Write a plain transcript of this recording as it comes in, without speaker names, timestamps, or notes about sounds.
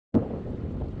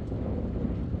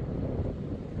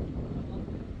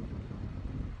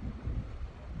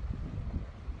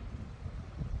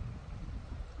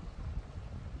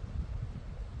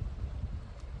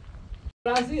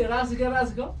راسي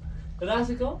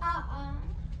کن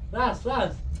راس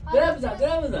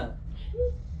درم بزن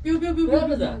بیو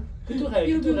بزن تو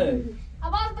خیلی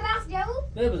عباس براس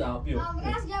جو بزن بیو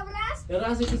براس جو براس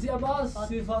راسی کسی عباس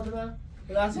سی فاطمه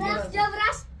براس جو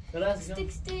براس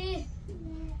ستکستی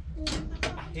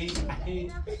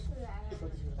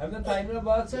همه تایمه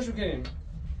باید چه شو کنیم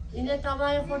اینه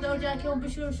تمام خدا که اون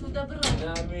بشور شده برا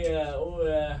نمی او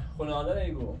خانواده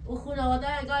نیگو او خانواده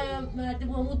اگه مردم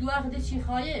همون دو وقت چی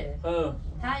خواهی تا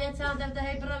چند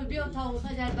دفعه هی برا بیا تا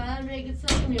اوقات جربان میگه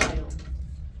سر میایو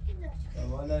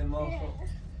والا ما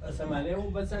اصلا منه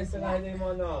اون بس استقاله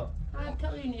ما نه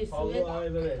کاری نیست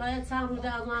تا چند روز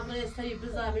از من برستی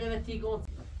بزن میره تیگون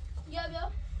بیا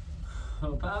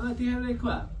پامتی هم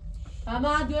کو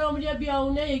اما دورم بیا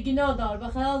اونه گینا دار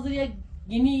بخاطر یک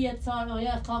گینی یه سال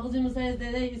یا کاغذی مثلا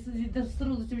داده دست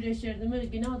روز تو بیش کردم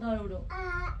گینا دار رو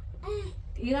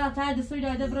ایرا تا دست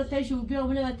داده براتش و بیا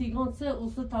اونه تیگون سه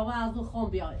اوست تا از خون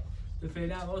بیای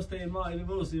فعلا واسه ما این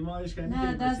واسه ماش کنی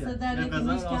نه دست در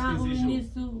نیست که همون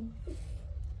نیست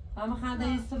اما خنده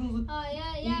است روز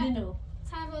اینو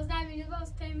چند روز نمیری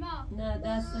واسه ما نه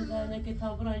دست در نه که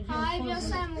تا برای های بیا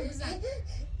سرمو بزن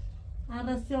هر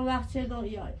راستی وقت چه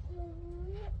داری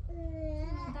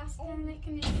دست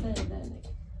نکنی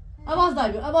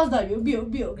عباس دایو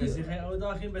بیو کسی خیلی او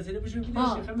داخل بسیاری بشون که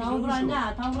ها تام برای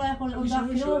نه تام برای خود او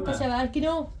داخلو کشور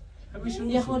کنو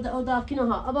یه خود او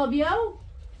داخلو ها ابا بیاو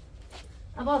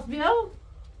عباس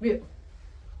بیو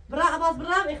برا عباس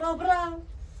برا میخوام برا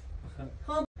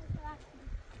خام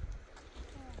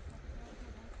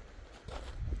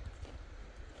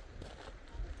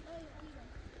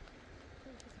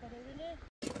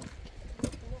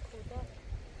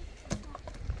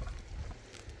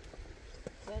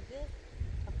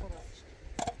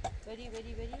بری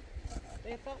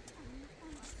بپا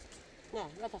نه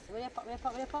لا تصل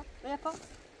بپا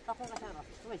تاخون قشنگ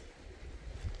راستی بری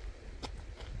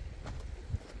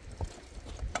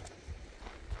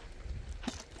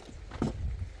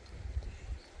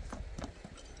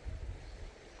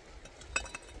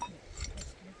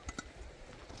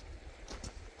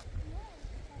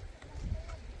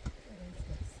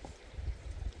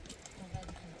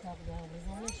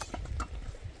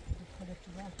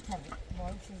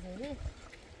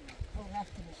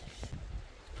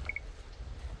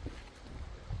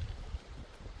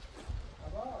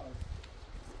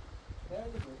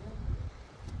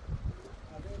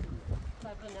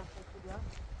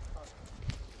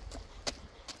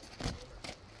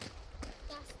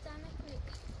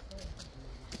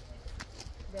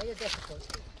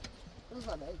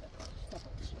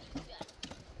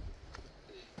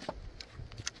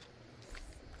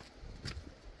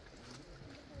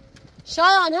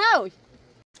شایان هاوی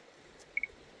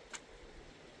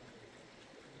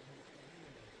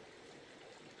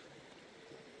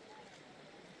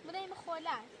بدهیم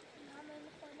خوله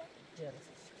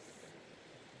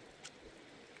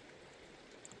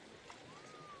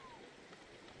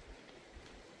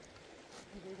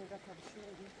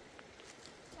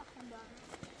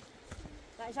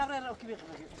لا شابري رو كبير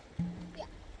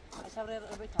شابري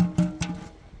رو بيتها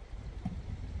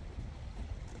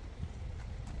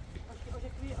اوش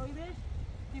كبير اوي بيش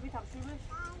في بيتها شو بيش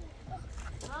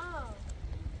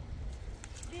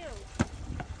ديو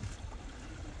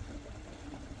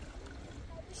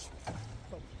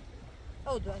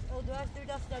او دواش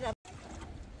دو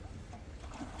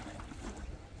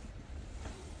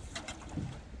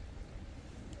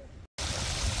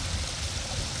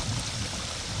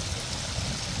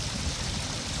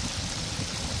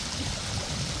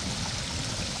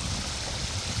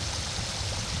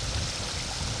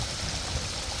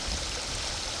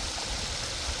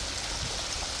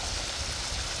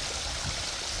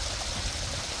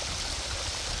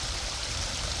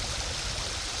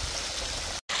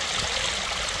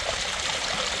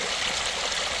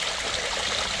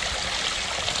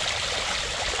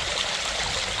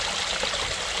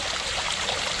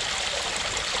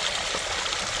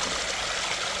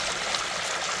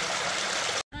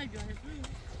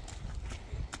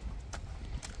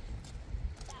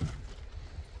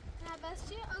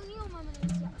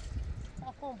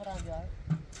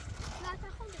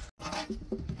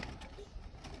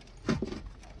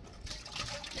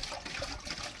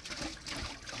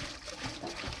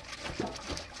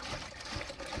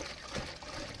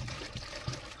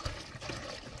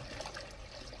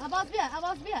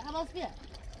عباس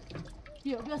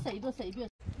بیا بیا سعی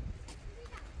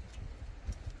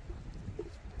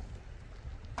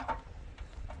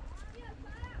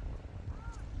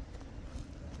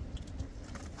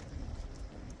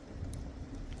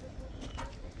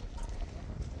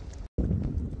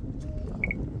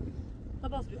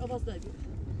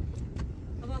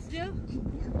بیا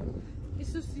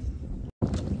ایسوسی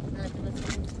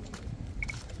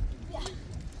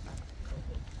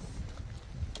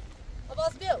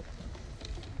باز بیا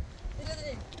بیا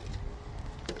داریم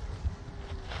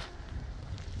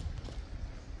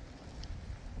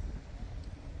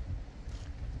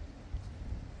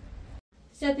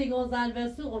شتی گوزن و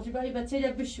سوق چی برای بچه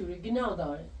را بشوری گناه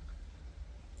داره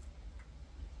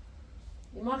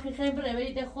ما خیلی بره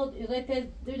ولی ده خود ایرت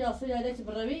دوی داستی داده چه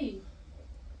بروی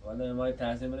والا ما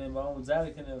تحسین بریم با هم زر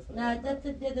کنیم نه دت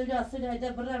دوی داستی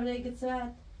داده بره بره گت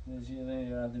ساعت نشینه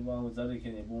یادی با هم زر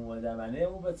کنیم بوم و دمنه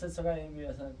او بچه چقدر این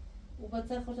بیاسن و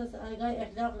بچه خوش از آگاه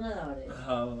اخلاق نداره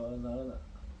ها نه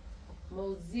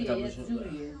موزیه یه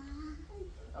جوریه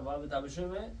اول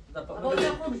بتابشون می اما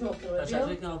بیا خوب شو کنه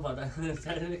تشکر کنم پادر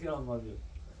تشکر کنم پادر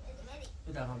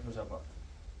بتابم کجا پا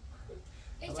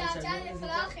Ich habe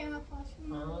فراخ ما پاش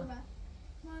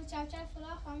ما چاچا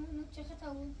فراخ همون چه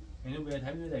خطا بود اینو باید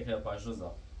همین بده که پاش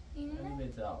رضا اینو همین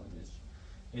بهتر آمدش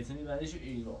ایتونی بعدش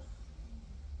ایرو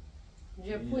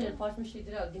جپون پاش میشه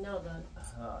درا گناه داره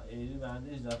ها ایرو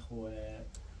بعدش در خوبه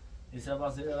ایسا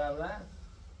باسی رو ببره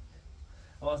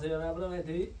باسی رو ببره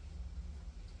میتونی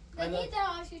نمیده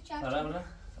آشو چاچا ببره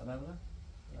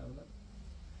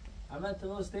اما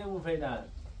تو استیمون فعلا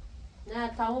نه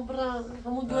تمام برا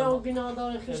همون دورا و گناه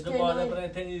داره خشته دوباره نه برای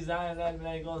تنی زن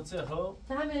میگن چه خب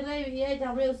تا همین رای یه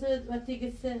دبره وسط و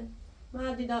تیگسه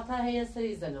ما دیداتر هی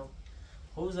سری زنم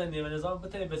خوب زنی و نظام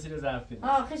بتنی بسیر ظرف کنی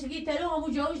خشگی تلو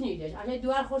همون جاوش نیدش اگه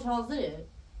دوار خوش حاضره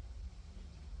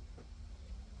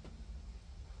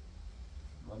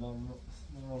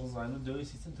من رضایانو دوی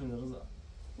سیستم تو رضا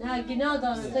نه گناه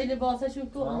داره سی لباسشون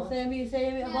کو سیمی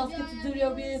باز که تو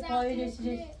دوریا بیه پایینش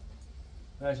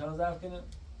رشان ظرف کنی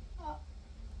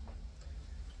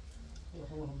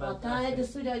تا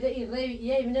دستور داده این ری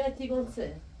یه منه تیگون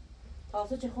سه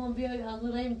تاسو چه خون بیای از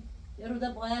اون ریم یه رو ده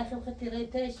باید خیلی خیلی ری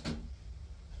تش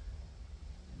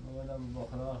مادام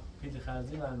بخورا پیل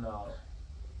خرزی من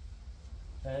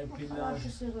نه پیل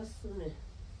آخش رسونه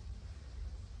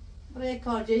برای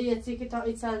کارجه یه چی که تا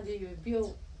ای چندی بیو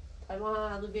ما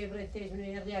هنو بیبره تش منه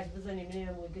یه ریاش بزنیم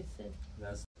منه موگید سه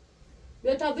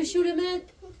بیا تا بشوره مد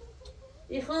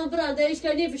ای خان برانده ایش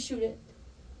کنی بشوره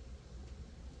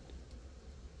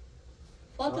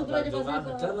فاطمه برای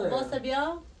لباس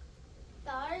بیا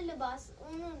دار لباس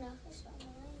اونو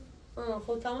نخشم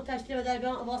خب تمام تشریف در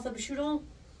بیان واسه بشورم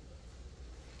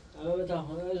الان به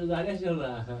تاخونه جو دارش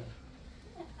نه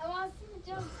اواسی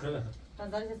جم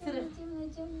نظر سر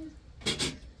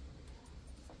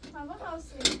بابا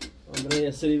خاصی برای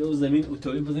یه سری به زمین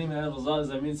اتوبی بزنیم من رضا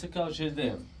زمین سه کار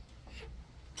شده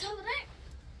تبره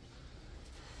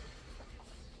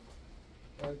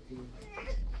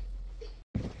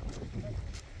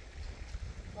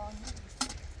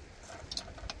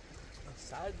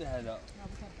سرده هلا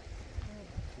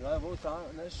یا بو تا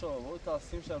نشو بو تا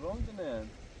سیم شرون کنن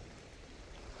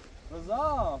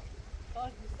رضا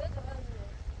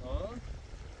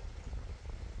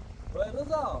وای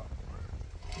رضا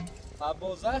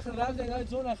ابو زخر رفت اینا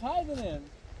جون خیر دنن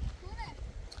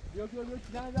بیا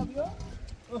چیزا بیا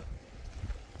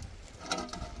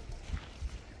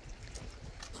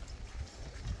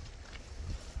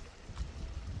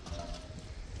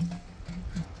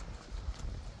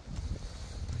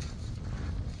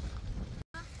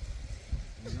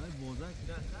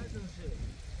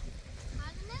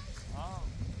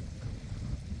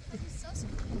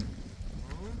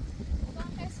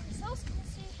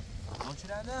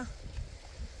نه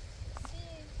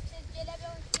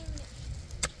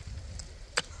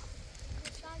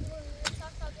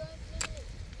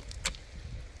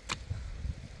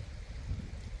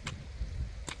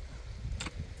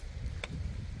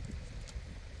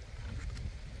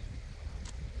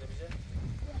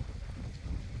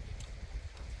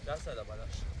دست ده بالاش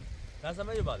دست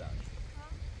من بالاش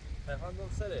پیخان دون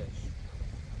سرش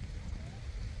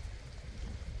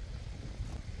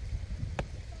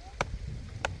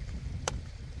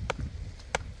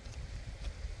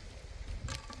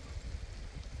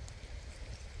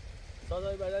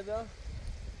صدای بلده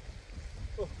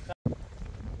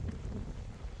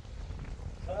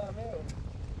خرامه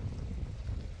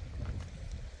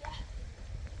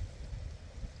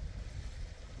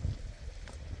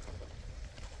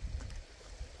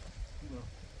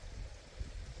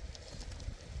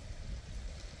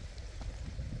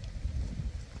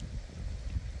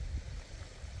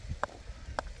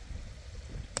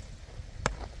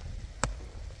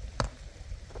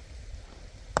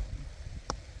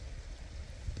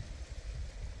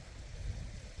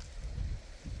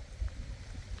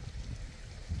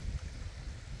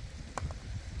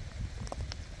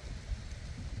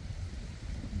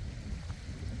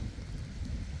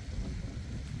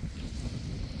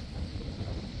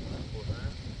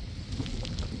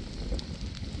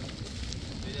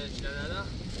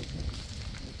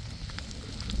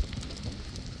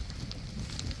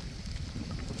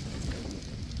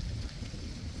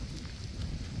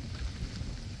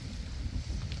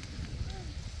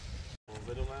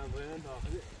بدو من باید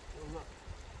داخلی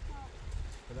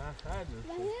بلا خرد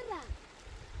ظهيرة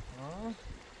اه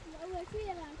أول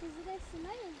شيء لما تزرع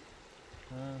السماية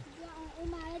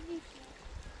وما أدري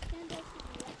كان ده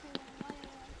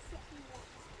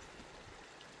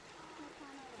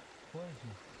كويس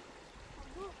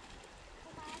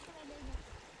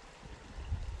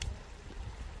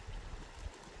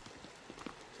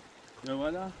يا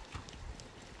ولا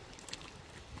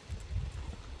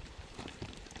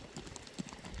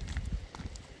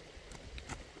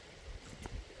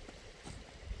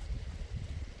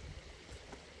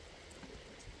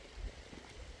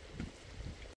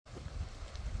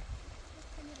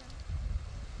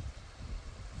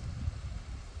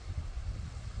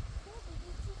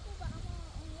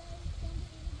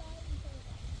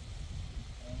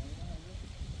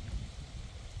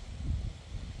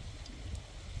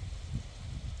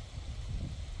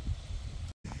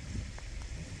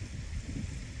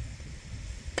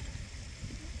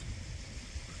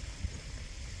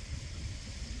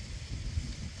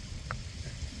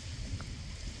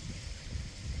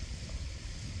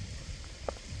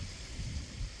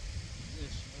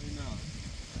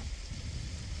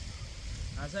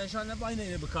اصلا ایشان نباید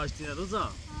اینه بکاشتینه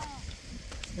روزا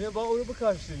اینه با اونو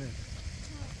بکاشتینه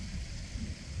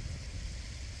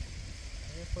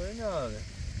اینه خوری نهاره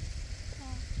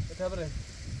بتبره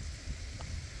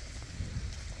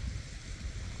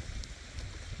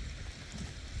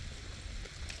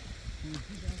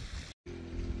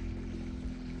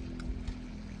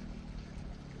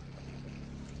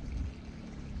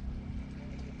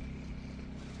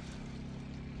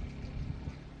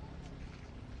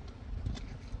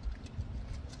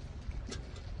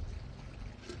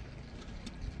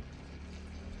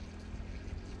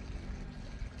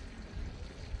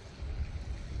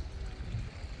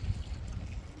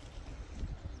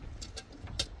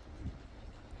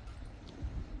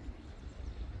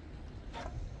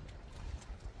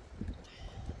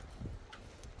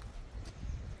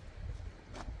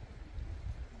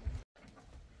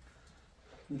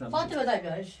فاطمه دای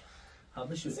بیارش ها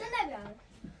بشو سنة بيعمل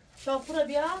شافورا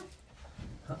بیا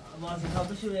واسه ها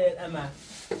بشو اما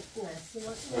نه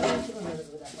سیما چی کنه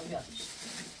بودم بیارش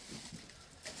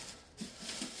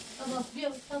اما بیا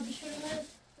تا بشوریم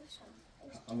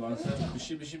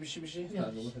واسه بشی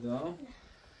تاگو بخدا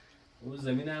او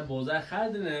زمین هم بوزه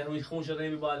خردنه روی خون شده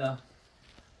بی بالا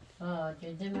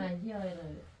جده مندی آیره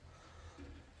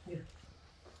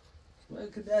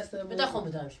ولی که دست بتا خون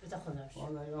بدمش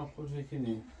والا یا خود فکر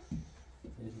نیم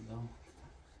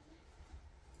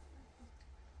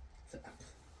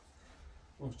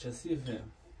اوه چه سیفه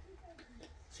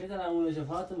چه دارم اونو چه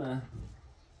فاطمه؟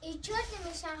 ای چوتی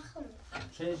میشن خمو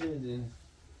چه دین؟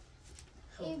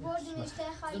 ای برد میشته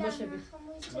خالم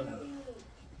خمو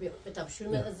بیا بتا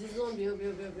بشوریم عزیزم بیا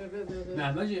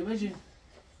نه مجی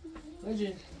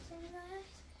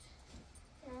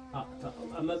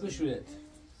اما بشورید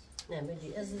نه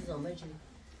مجی عزیزم مجی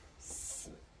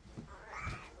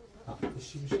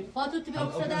بشی فاطمه تو بیا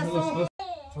بسه دستم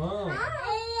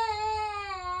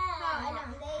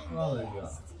والله بیا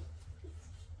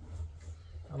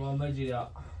اما مجی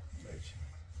یا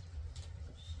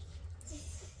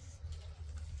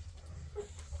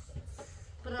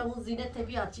برامون زینت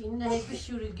بیاد چی اینه هی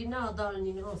بشوری گناه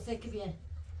دارنین اون سه بیا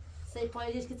سه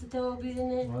پایدش که تو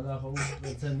بیرونه والا خب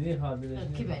بتنی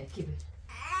خاطرش کی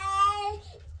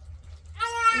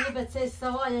اینه بتسه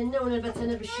سوای نه اون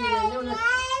بتنه بشوره نه اون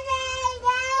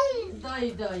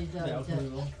دای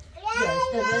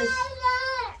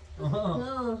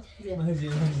مجی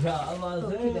اما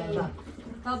زين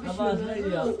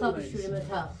تا بشوره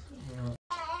متا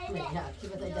نه کی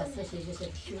بده دستش یه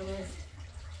بشوره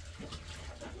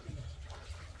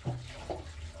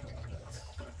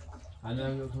انا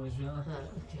يقولون شو ها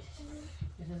اوكي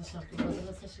اذا شاطر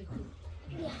بس شكل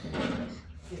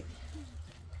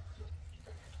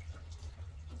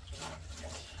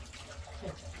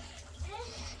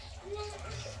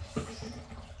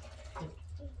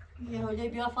يا هولي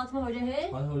بيا فاطمه هولي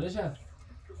هي هذا هو ليش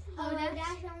أولاد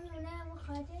عشان هنا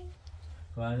مخاطر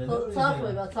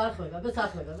صار خوي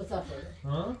بس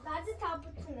ها بعد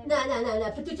تعبتنا لا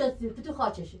بتو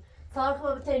خاطش صار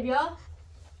خوي بتين بيا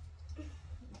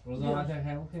روزا ما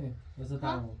كان ممكن بس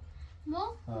تعمل ما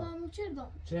مو چردم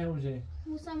چه وجه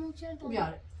موسى مو چردم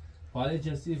بيا حالی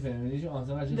جسی فهمیدی چون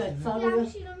آنها جسی لا صار لا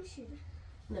مشيله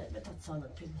لا بتصانع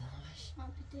بالله ما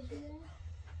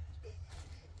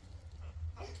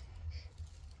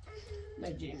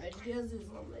بتجي مجي عزيز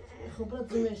مجي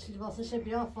خبرت ماشي الباصة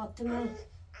بيا فاطمة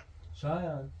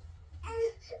شاید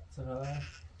سرعه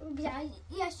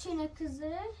ya şuna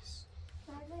kızarır.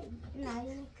 Ne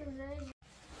yine kızarır.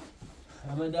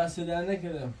 همه دست در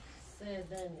نکردم. سه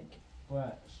در نکردم.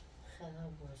 باش.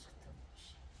 خراب باشه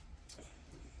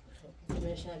خب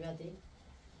من شبیه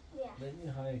بدین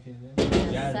های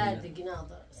کردم. سر دیگه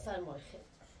نداره سر مای خیلی.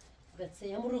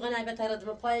 بسیار همون روغن عیبت هرد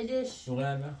من پایلیش.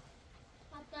 روغن عیبت.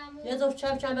 یه زوج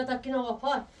چند بتا کینا و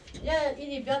پای. یه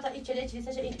اینی بیاد تا این چله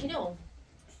چیزش این کینا.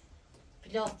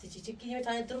 پلاستیکی چه کیمی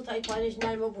تا درو تا این پایلیش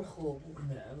نرم و برخوب.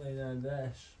 نه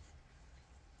میدندش.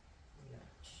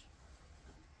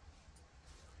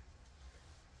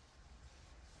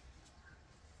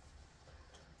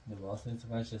 لباس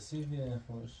نتوانش سیفیه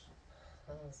خوش.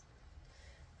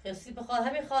 خیلی بخواد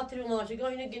همین خاطر ما چه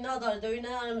اینو گنا داره دوی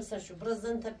نه مثل شو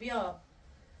برزنت بیا.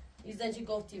 ایزن چی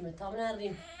گفتی من تا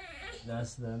نریم.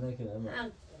 دست در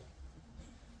نکردم.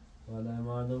 ولی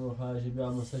مردم رو خواهشی بیا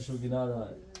مثل شو گنا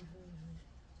داره.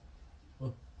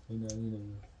 اوه اینه.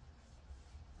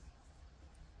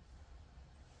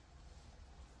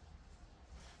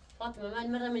 فاطمه من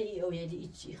مرم ای او یادی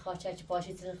ایچی خاچه چی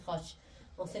پاشی تن خاچ.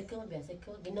 من سکم بیا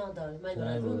سکم گنا داره من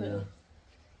مرم.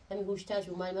 همین گوشتاش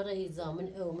و من مرا هیچ زمان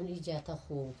او من ایجاتا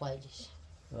خوب پایلیش.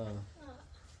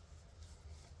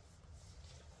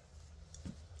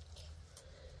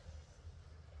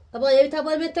 ابا یه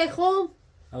تابال متخم؟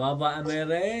 ابا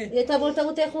امره؟ یه تابال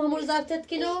تامو تخم همون زفتت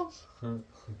کیلو؟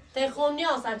 تخم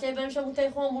نیاز هر چه برمشم اون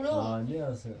تخم مولو؟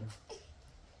 نیازه.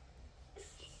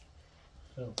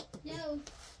 یو.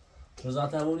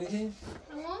 روزات همونی کی؟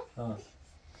 همون؟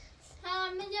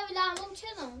 من جا ولی همون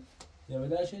چنم. یا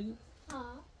ولی چی؟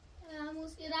 همون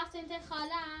رفتن تا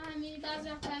خاله همین باز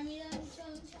رفتن میرن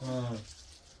چون.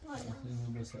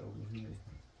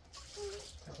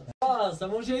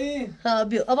 سمون چی؟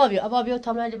 ابا بیا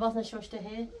تا من لباس نشوشته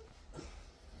هی.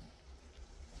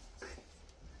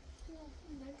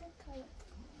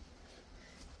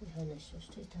 نه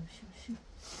نشوشته تا شوشو.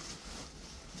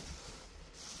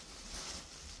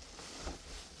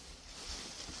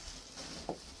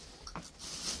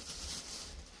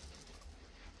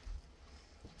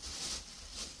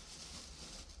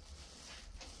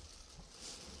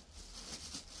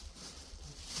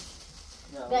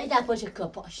 بیا در پاش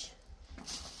کپاش.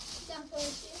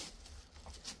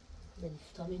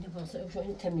 تا اینو واسه شو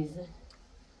این تمیزه.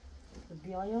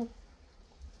 بیایم.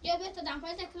 یا به تو دم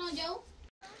پای تکران جو.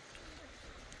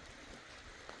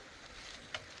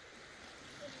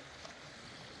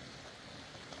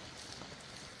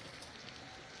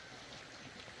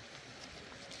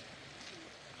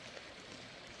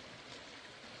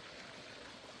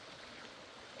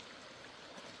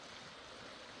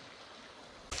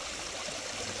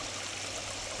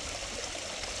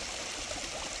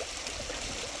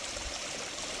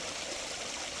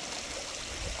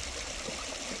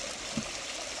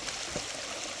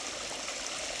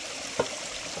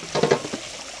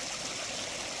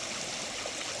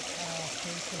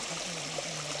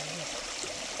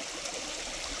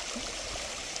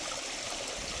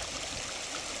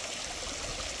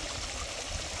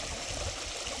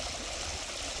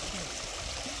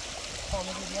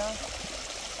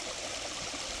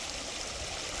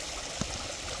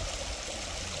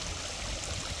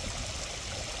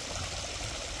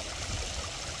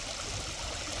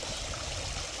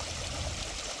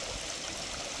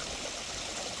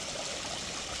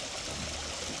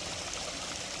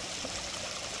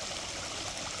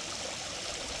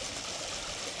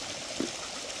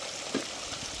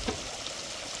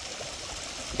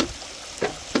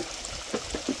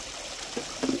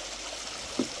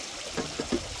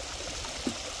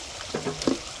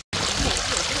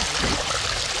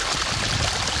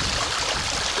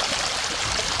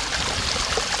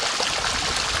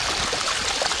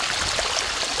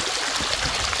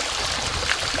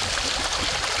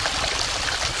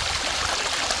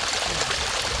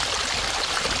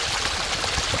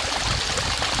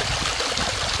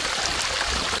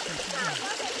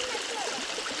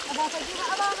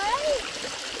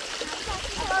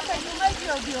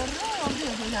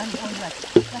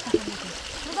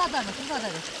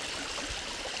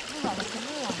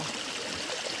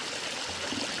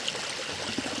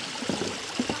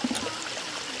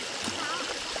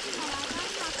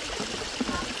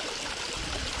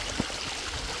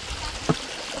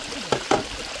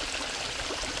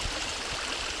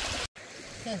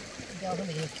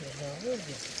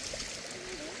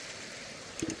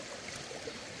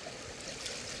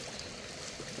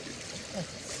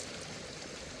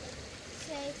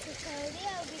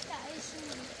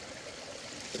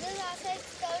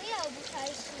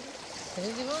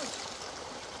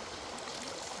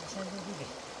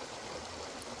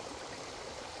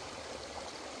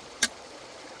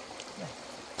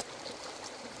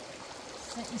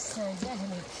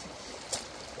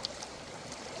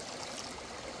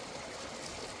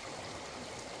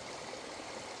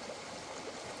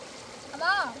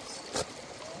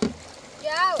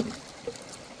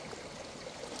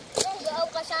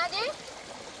 قشنگی؟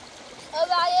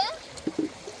 اوایه؟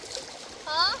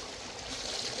 ها؟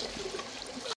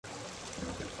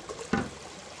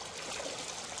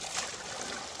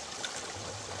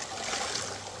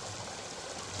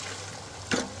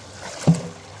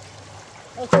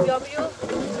 اوکی بیامیو.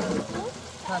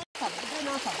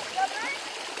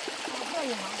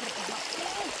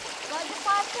 وادی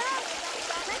پاسه؟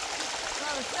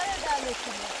 سر دارم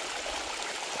کنم.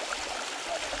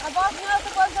 باز نیاز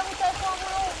باز دارم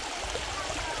تلفنمو.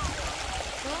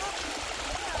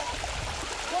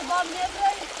 تو بام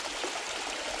نبری.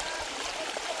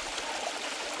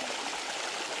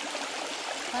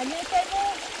 همه تلو.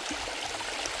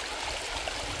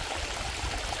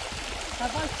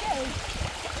 باز چه؟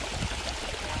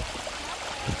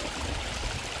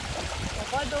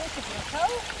 باز دو تا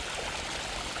برکاو.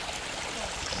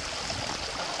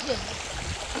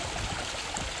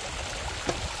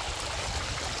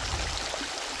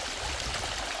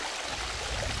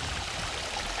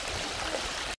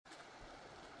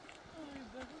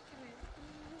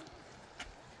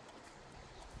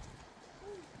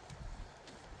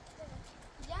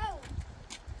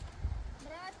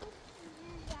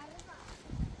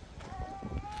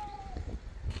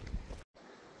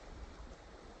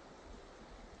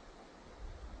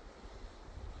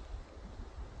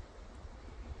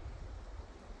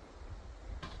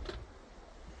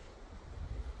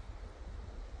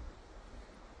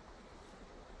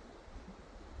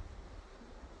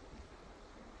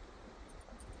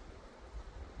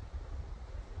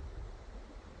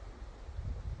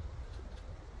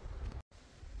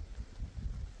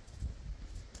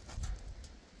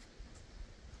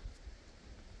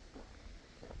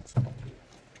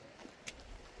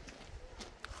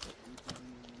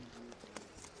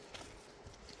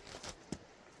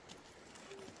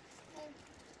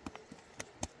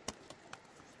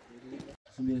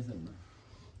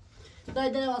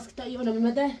 دای واسه تا یونم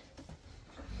میمده.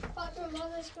 فاطمه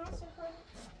بازش کن سفر.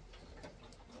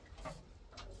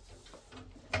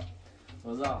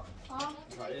 وزا.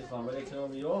 صحیح فهمیدی که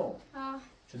میو.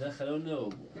 شده خلون نو.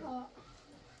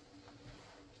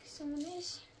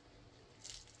 کسمونیش.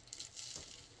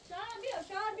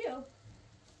 شان بیو.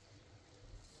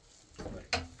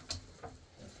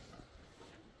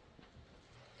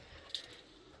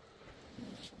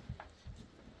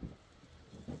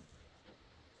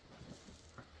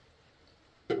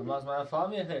 اما از من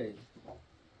فاهمی خیلی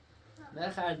نه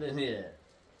خردنیه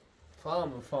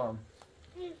فام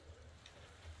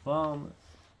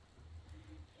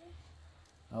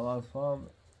اول فام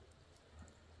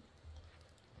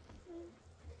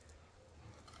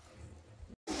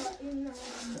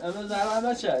اما زرمه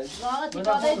بچه واقعا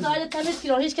تکاده دایده تمیز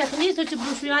کرو هیچ کسی نیست و چه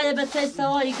بروش میمایه به تست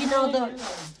هایی که نادار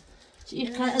چه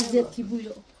این خیلی ازیتی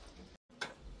بویو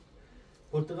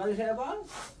پرتغالی خیلی بار؟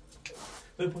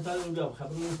 به پرتغالی رو بیام خبر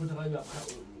رو پرتغالی بیام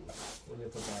اون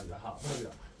پرتغالی بیام ها برو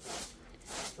بیام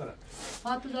برو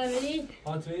هاتو دای بری؟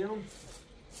 هاتو بیام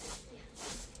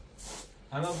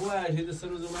همه بوه هیده سه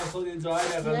روز اومد خود این جایی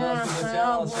رقم نه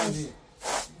خیلی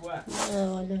بوه بوه نه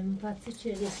والا مپسی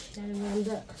چه ریش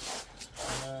شرمنده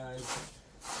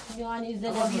یعنی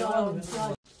زده بیارم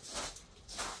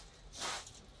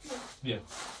بیا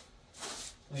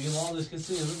اگه ما آدش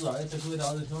کسی یه روز آیه تکوی ده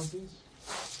آدش نانسیش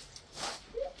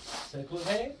تکوی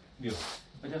هی بیا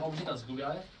بچه خواب میشید از تکوی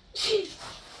آیه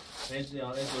نیچ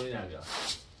نیانه دوری نبیا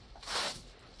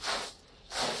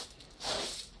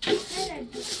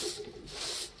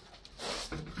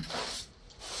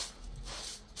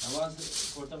نواز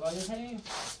پرتغالی هی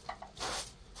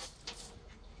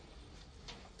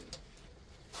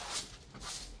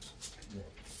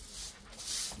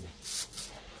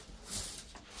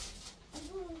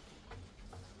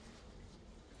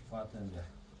فاطمه بیا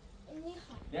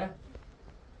بیا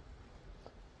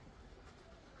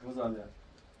روزان بیا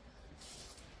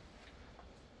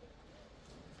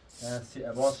نسی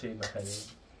عباس شیء بخریم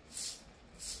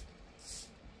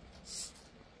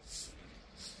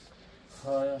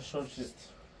ها شد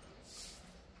شد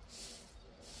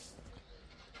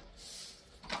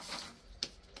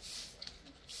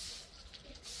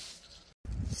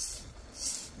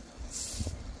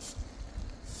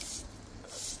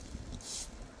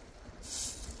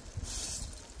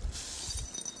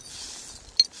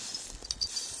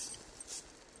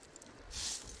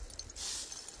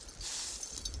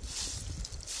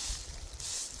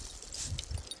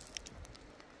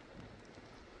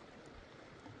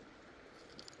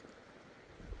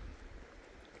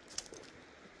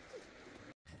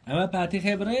اما پاتی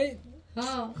خبره؟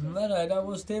 ها مرا اینا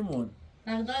بستیمون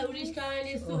اقدای اولیش که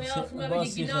این سوی آخمه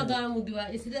بگی گناه دارم و دوه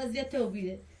ایسی ده ازیت تو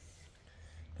بیده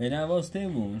اینا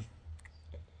بستیمون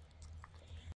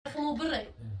خمو بري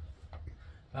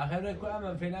فخير كو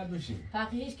أما فينا بشي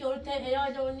فاخيش كورت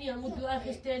علاج وني مدو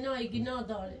اخشتنا يجنا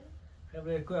داره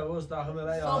خبر كو وسط آخر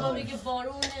رأي صابا میگه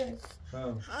بارونه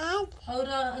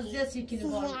حورا زیادی کنی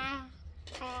بارون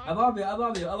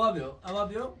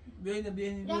أبابيو بين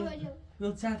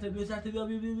بيو ساعته بيو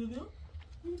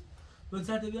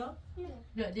بيا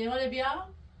بیا دیواره بیا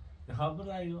خبر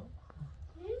رأيو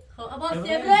خب عباس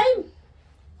ابراهیم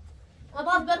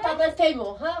عباس بتا بتیمو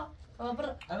ها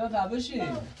أما فابشي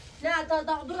نه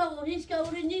تا برو هیچ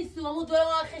کاری نیست و مو دو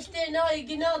خشتنا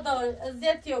يجنا دار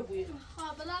زیادی بوی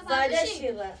زاله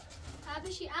شیره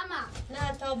بشي اما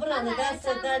نه تا برو دست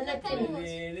در نکنی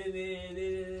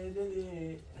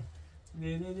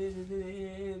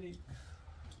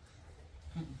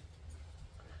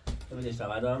بديش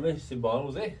طبعا ده مش سيبان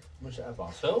وزي مش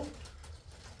افاسو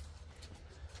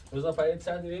وزا فايد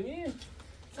ساعد بيبي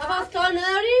عباس کار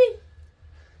نداری؟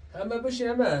 اما بشي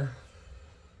اما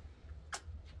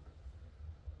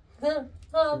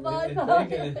ها بای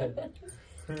بای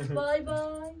بای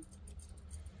بای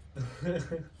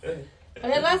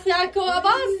راست یکو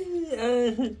عباس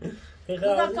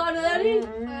وزا کار نداری؟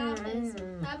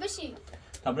 بشي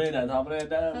تبريده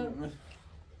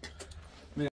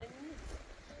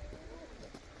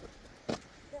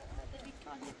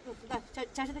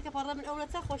چشته که پارده من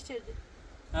اولت خوش کردی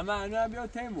اما انا بيو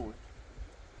تيمون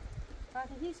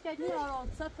هیچ کدی را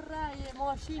سفره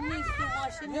ماشین نیست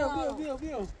ماشین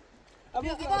بيو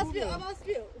عباس بیو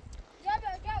يا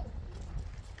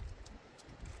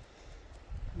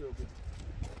جو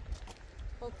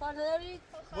خود کار نداری؟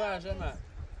 واش اما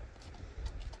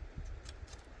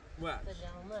واش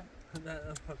تجمع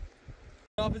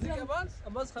خلافزي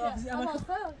عباس خلافزي عباس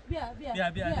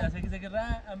بیا سكي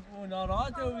راه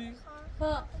ونارات وي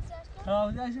ها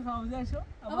خلافزي شو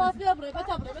عباس بیا برای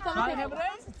بتا هاي خبري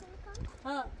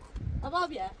ها عباس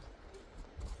بیا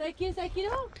سکین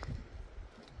ها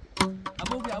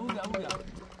ابو بيا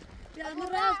بیا من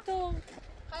رفتم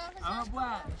اما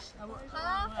بواش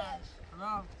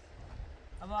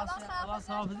عباس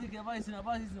خلافزيك يا بايس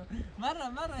مرة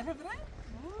خبري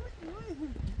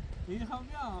هي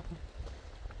خبيا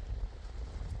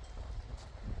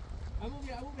ابو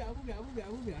بيا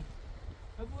بیا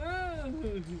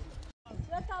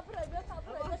تابره بیا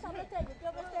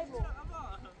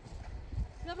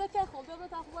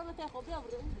تخو بیا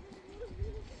برو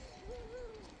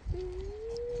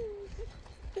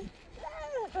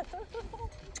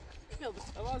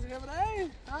عباس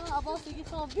خبري عباس دیگه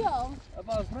خواب بیام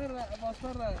عباس مرة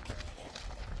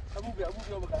ابو بيا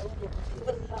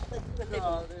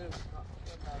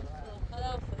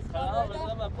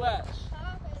خلاص ما بواش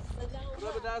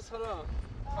برو بداس خلاص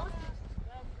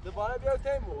دبارة بيو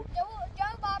تيمو جو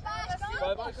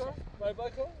بابا باي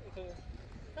بايكو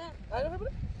انا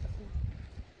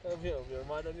خبري بيو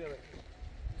ما دنيا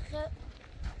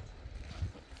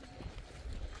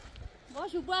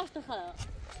باشو باش تخيل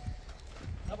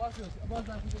عباس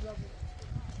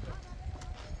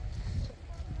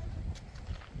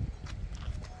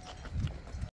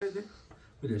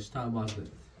بدش تا باز ده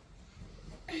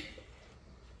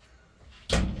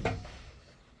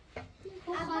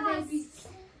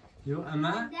يو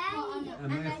اما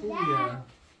خويا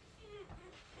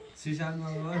سيشان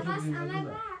ما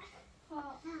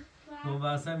هو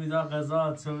بس میذار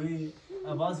غذا تسوي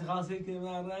عباس خاصه که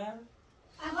مره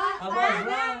عباس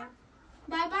را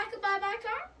باباك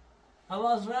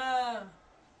عباس را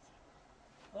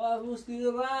عباس مستی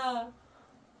را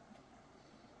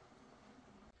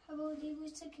حبودي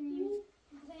بوشتكني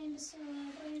بعدين بس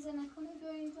بعدين زنكون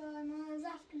بعدين ما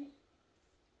زعفني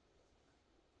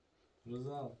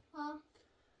رضا ها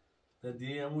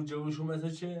دادی همون جوشو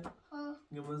مثل چه؟ ها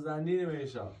یه مزنی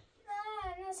نمیشا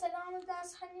نه سلام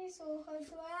دست خنیس و خود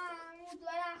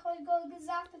دوارا خود گل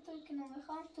گذافت تو کنم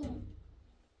میخوام تو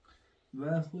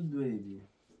و خود دوی بی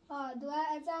ها دوار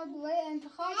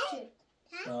انتخاب شد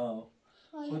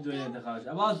خود دوی انتخاب شد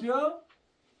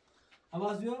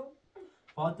عباس بیو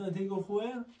فاطمه تیگو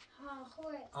خوه؟ ها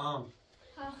خوه ها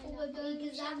خوبه گل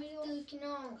گذافت تو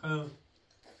کنم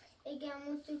اگه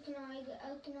تو کنم اگه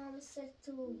کنم سر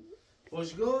تو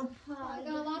خوشگو؟ ها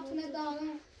اگه واتونه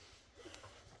دارم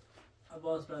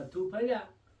عباس بر توپه یا؟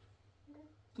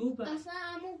 توپه اصلا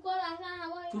همون گل اصلا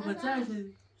هوای توپه چه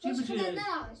شد؟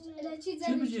 چی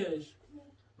چی بچیش؟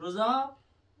 رضا؟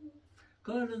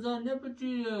 کار رضا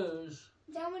نبچیش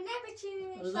جامو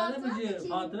نبچینی رضا نبچیش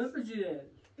فاطمه بچیش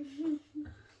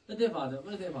بده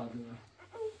فاطمه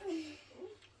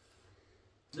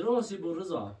دراستی بود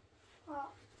رضا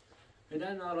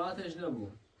اینا ناراحتش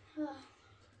نبود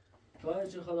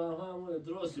کاری چه خدا همون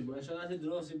دراستی بود اشارت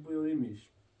دراستی بود یوری میش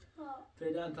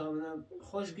فعلا تامنم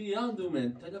خوشگیان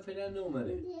دومن تا فعلا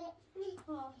نومره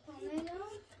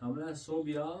تامنم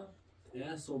صوبیا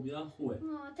یا صوبیا خوبه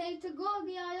تیت گو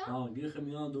بیا گیر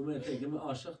خمیان دومه تیگه من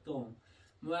عاشق توم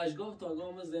مش گفت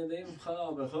آقام زندگیم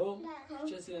خرابه خب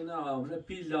چیزی نه من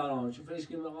پیل دارم چون فرش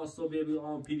که من صوبیا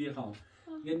بیام پیلی خام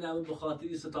یه نمی بخاطر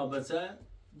این ستابته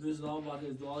دوست دارم وقتی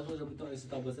ازدواج کنم بتونم این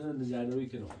ستابته رو نجاری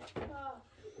کنم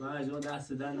من اجازه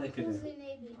دست دادن نکنم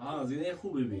زینه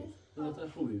خوبی بی دکتر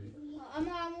خوبی بی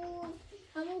اما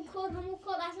همون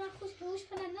کار اصلا خوش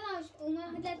کنن نه اون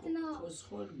هدت نه خوش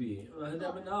خور بی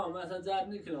هدت نه من اصلا زرد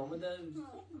نکنم من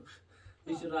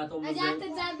هیچ راتم اگر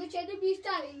تو زرد بچه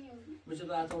بیشتر اینیو میشه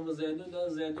راتم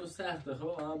زندون سخته خب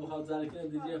اما بخواد زرد کنم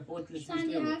دیگه پوچش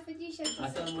بیشتر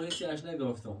اصلا ما هیچی اش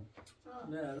نگفتم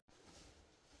نه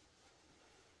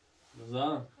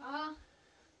رضا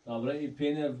دابره این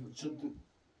پینه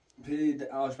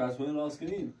آشپزخونه راست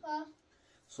کنیم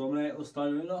سومره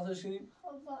استایمی راستش کنیم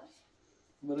باش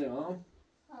برای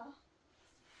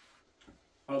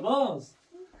آباز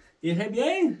این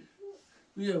بیاین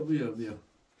بیا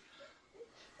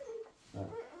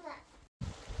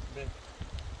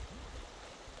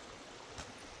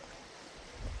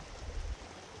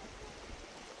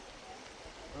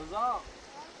رضا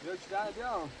بیا چیکار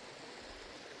بیا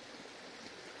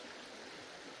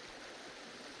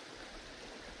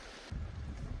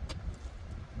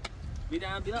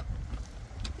بیا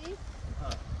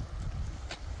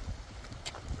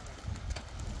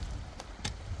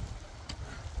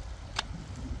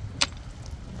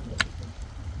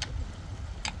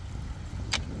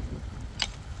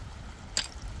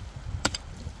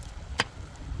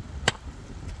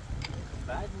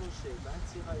بعد میشه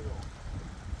بعد چی خواهی رو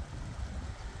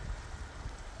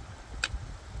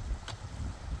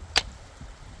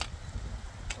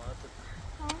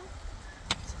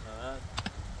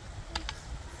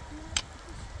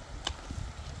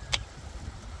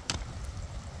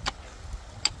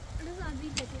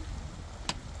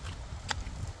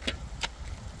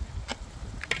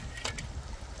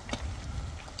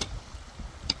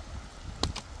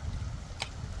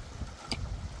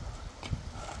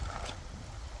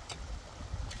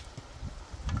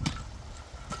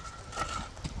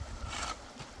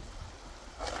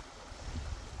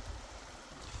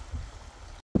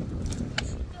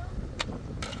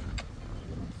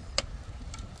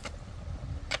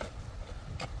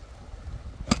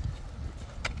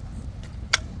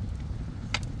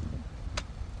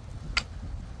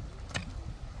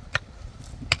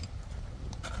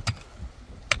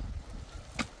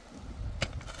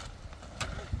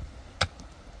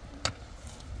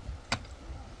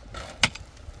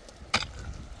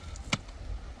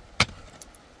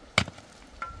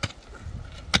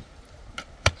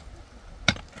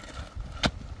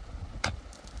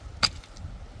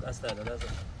استنى لازم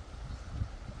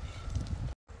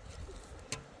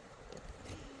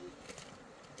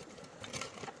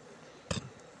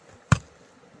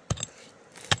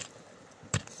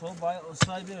صوب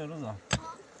باي بين رضا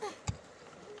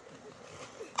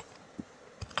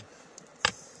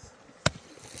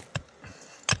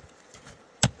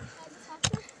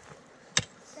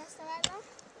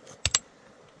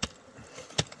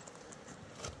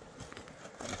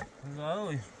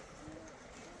رضا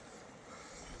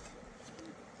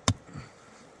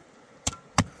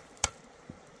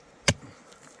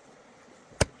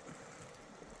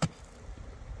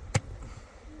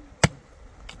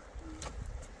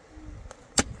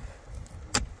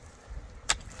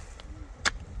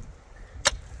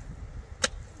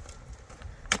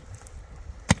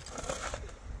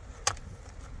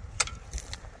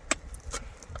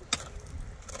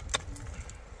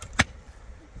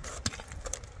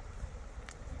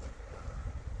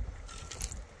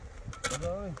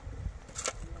Давай.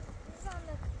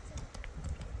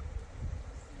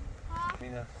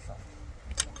 Mina, stop.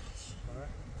 Alright.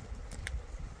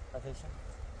 Attention.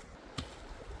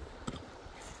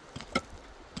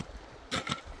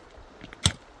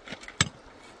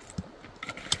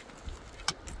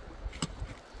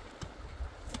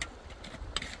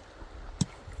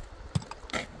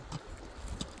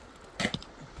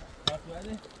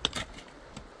 Ready?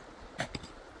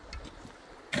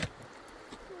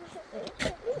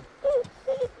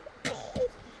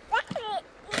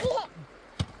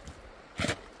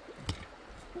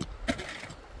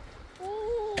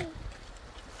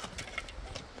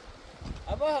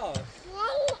 Abba!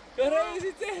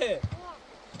 Korayisice!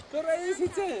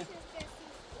 Korayisice!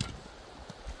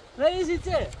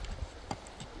 Korayisice!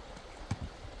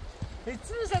 Hiç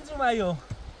mi saçmayo?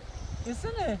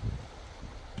 İsene?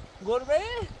 Gorbe?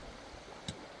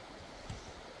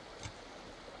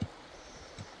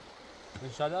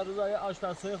 انشالله روزا یه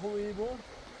آشپزخونه خوبی بود.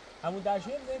 همون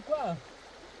درشوی بزنیم که؟ همون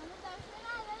درشوی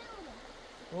نه بوده.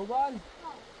 اوبال؟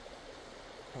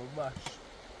 خب باش.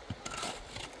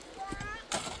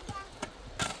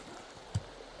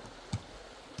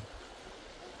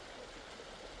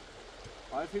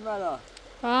 آی فیلم الان.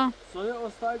 ها. سوی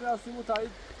استای برسیم و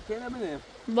تایید که نبینیم.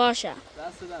 باشه.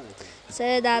 دست در نکنیم.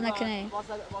 سه در نکنیم.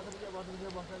 باسه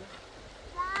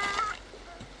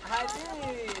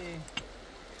هدی.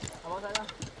 اما سلام.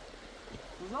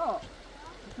 روزا.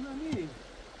 میتونی؟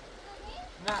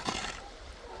 نه.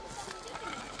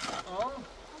 آه.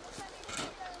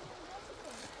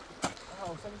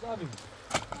 اصلا می‌ذاریم.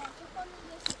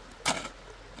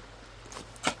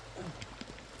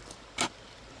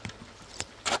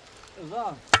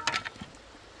 روزا.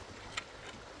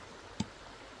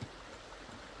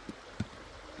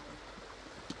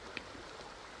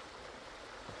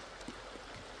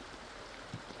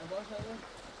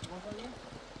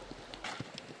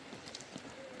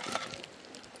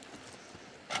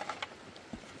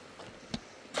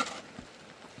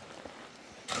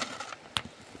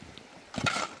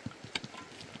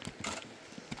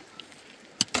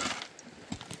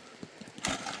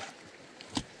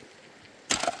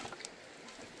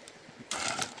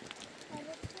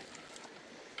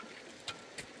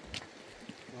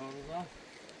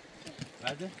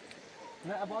 بعده؟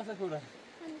 نه عباس کوره.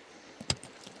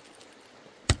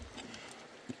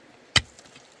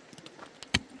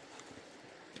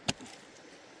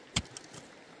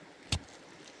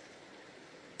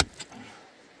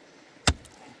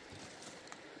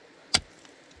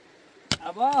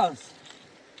 عباس.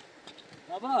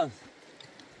 عباس.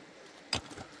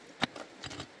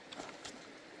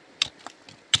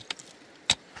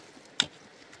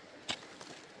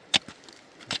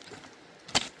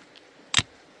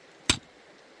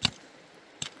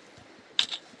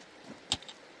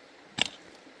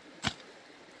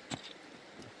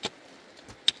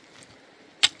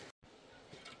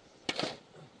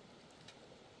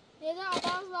 Neden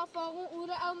Abbas lafağın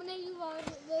uğra amına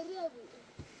veriyor bu?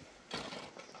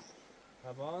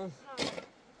 Abbas.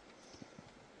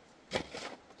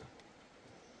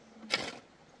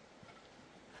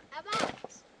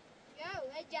 Abbas. Yo,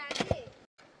 جنگی.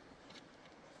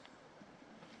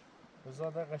 روزا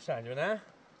قشنگه نه؟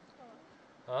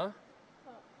 ها؟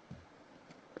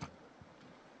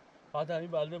 آدمی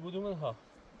بلده بودم ها.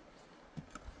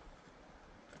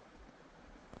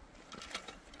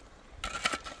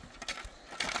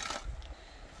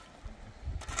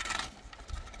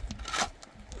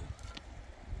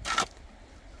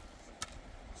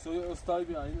 سوی استای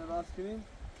بیایین راست کنیم.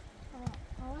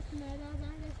 آواز میدان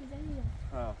زنگ رسیدنیم.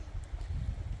 ها.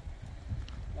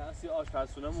 نسی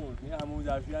آشپزخونه‌مون این همون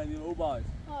درشوی اندی او باید.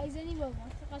 ایزنی بابا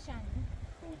قشنگه.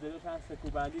 اون دلش هم سکو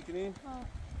بندی کنیم.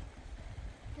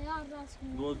 یار راست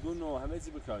کنیم. گلدون و همه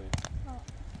چی بکنیم.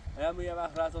 ها. یه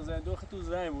وقت رات زنده دو خط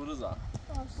زنی روزا.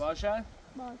 باشه؟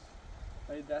 باش.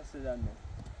 ای دست دنده.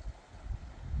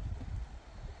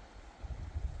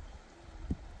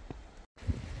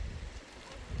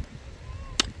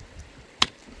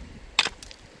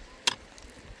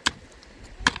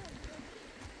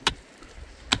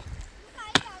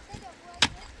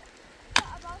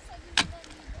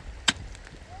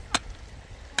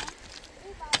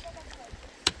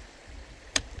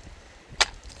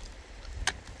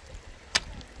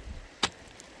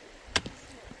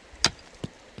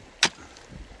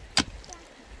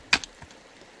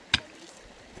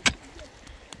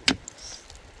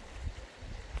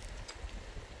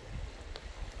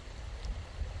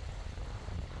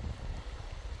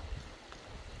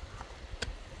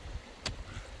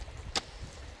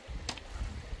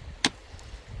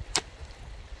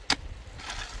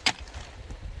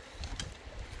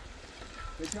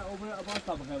 بچه اوبر عباس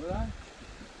طبقه برن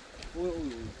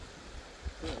اوی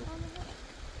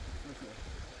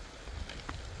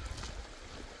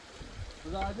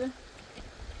بزاده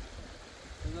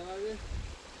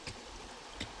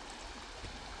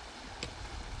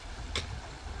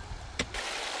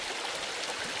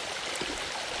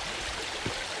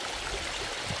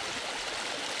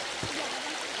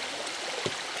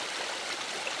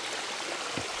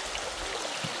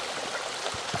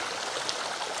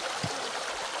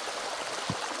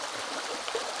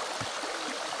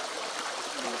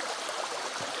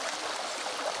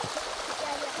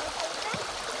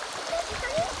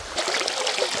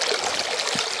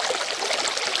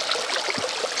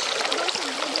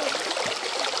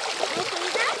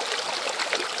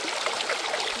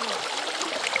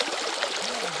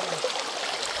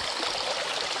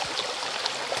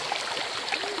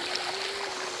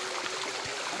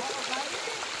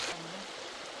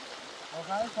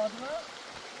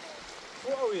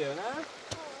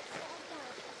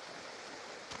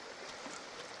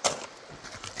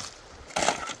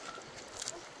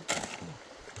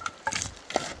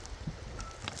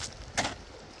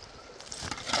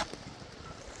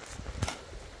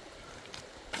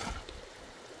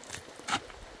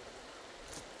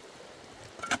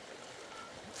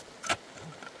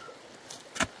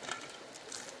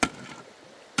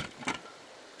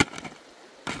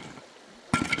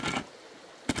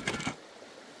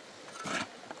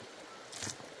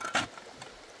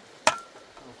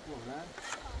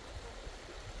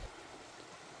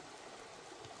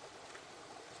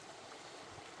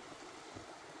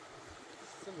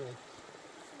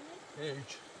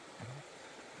هیچ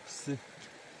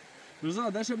روزا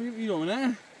داشته بریم ایران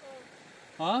نه؟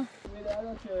 ها؟ میره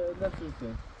الان که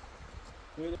نفسوته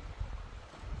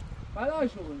بلای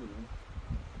شغل میریم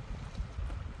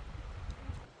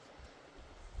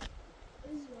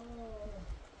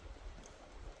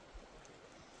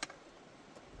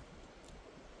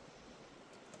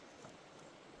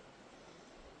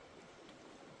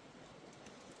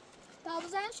Da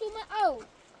zijn ze maar ook.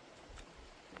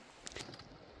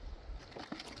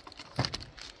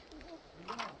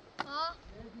 Ha?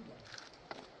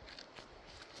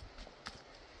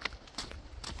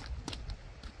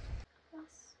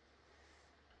 Was?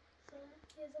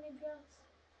 Hier zijn die gras.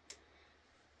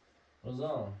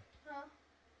 روزا Ha?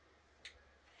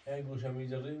 یک گوشه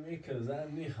میجاری میکر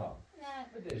زن میخوام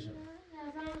نه بدهشم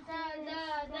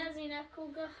در زینه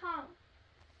کوگه خام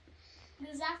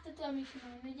گذفت تو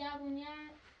میشونم میجابونی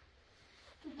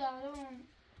تو دارم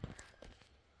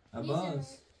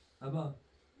عباس عباس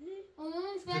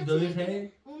اونو دوی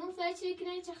خیلی؟ فکر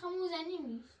کنه چه خموزنی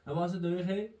میش عباس دوی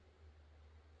خیلی؟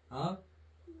 ها؟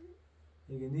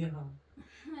 دیگه نیخوام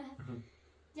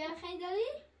جا خیلی داری؟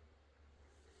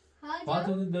 ها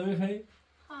فاطمه دوی خیلی؟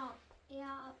 ها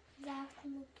یا زفت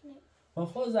مکنه با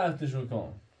خود زفتشو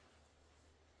کن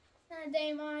نه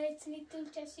دیمارت نی تو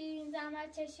چشی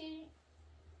زحمت چشی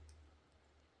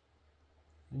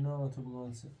اینا تو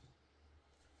بگانسه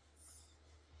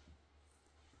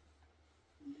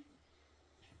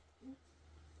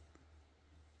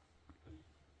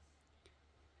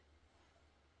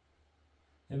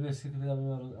یه بسکیت بدم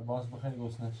این باز بخیلی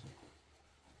گوست نشه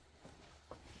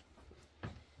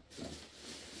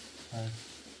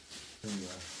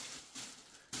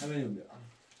همه این بیا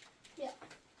بیا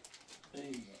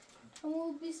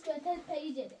همون بیسکویت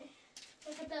پیجه ده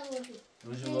بخاطر بودی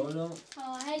روش بابلو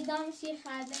ها هی دامشی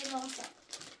خرده راسا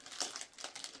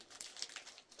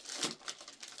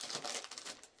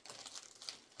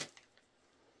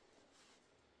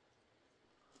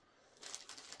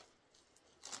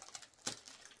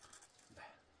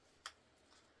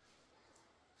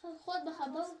خود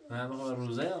بخبر نه بخواه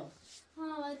روزه ها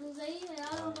ها و روزایی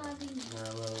ها مردین نه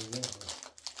روزه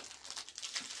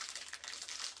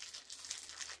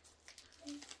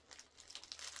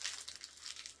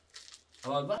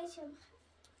اول با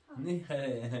نه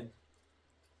خیلی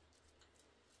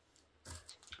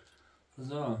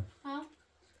روزا ها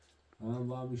اول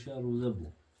با میشه روزه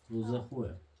بود روزه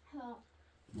خوبه ها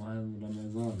مهم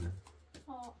رمضانه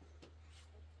ها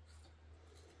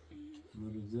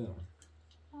روزه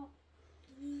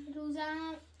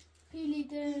روزم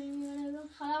پیلیده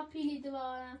خراب پیلیده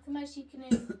بارم که مشی کنه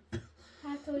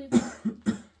هر طوری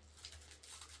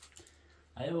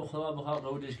اگه با خدا بخواه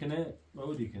قبولش کنه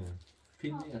قبولی کنه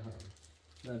پیل نیه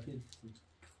نه پیل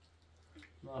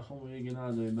ما خب یکی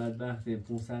نداریم بدبختیم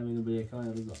 500 میلیون به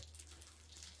یکان روزا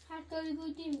هر طوری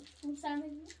بودیم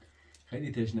موسمی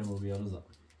خیلی تشنه مو بیا روزا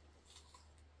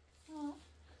ها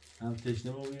هم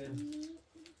تشنه مو بیا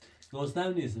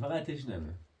گستم نیست فقط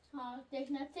تشنمه ها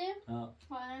تکنته ها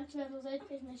ها چه روزایی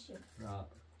تکنشیم ها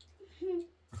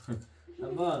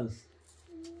عباس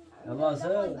عباس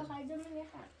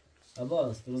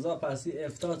عباس روزا پسی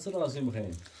افتاد چه راستی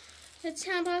میخواییم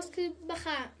چند راست که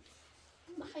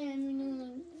بخیر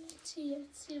مینون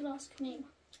چی راست کنیم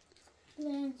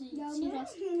برنجی چی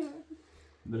راست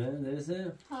برنج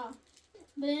درسته؟ ها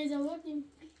برنج آوردیم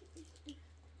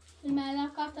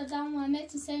الملاقات دام همه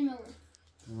چی سیمه بود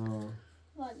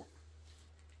والا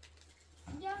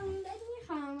یا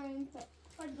میخوام انت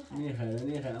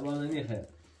نیخه عباس نیخه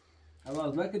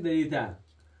عباس بک دیتا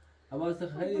عباس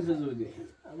خیلی بزودی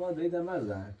عباس دیتا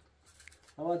مزد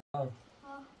عباس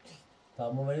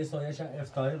تا موقعی سویش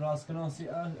افتاری راست کنم سی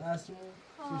اسمو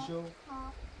سی شو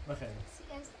بخیر سی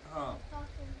اس ها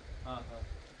ها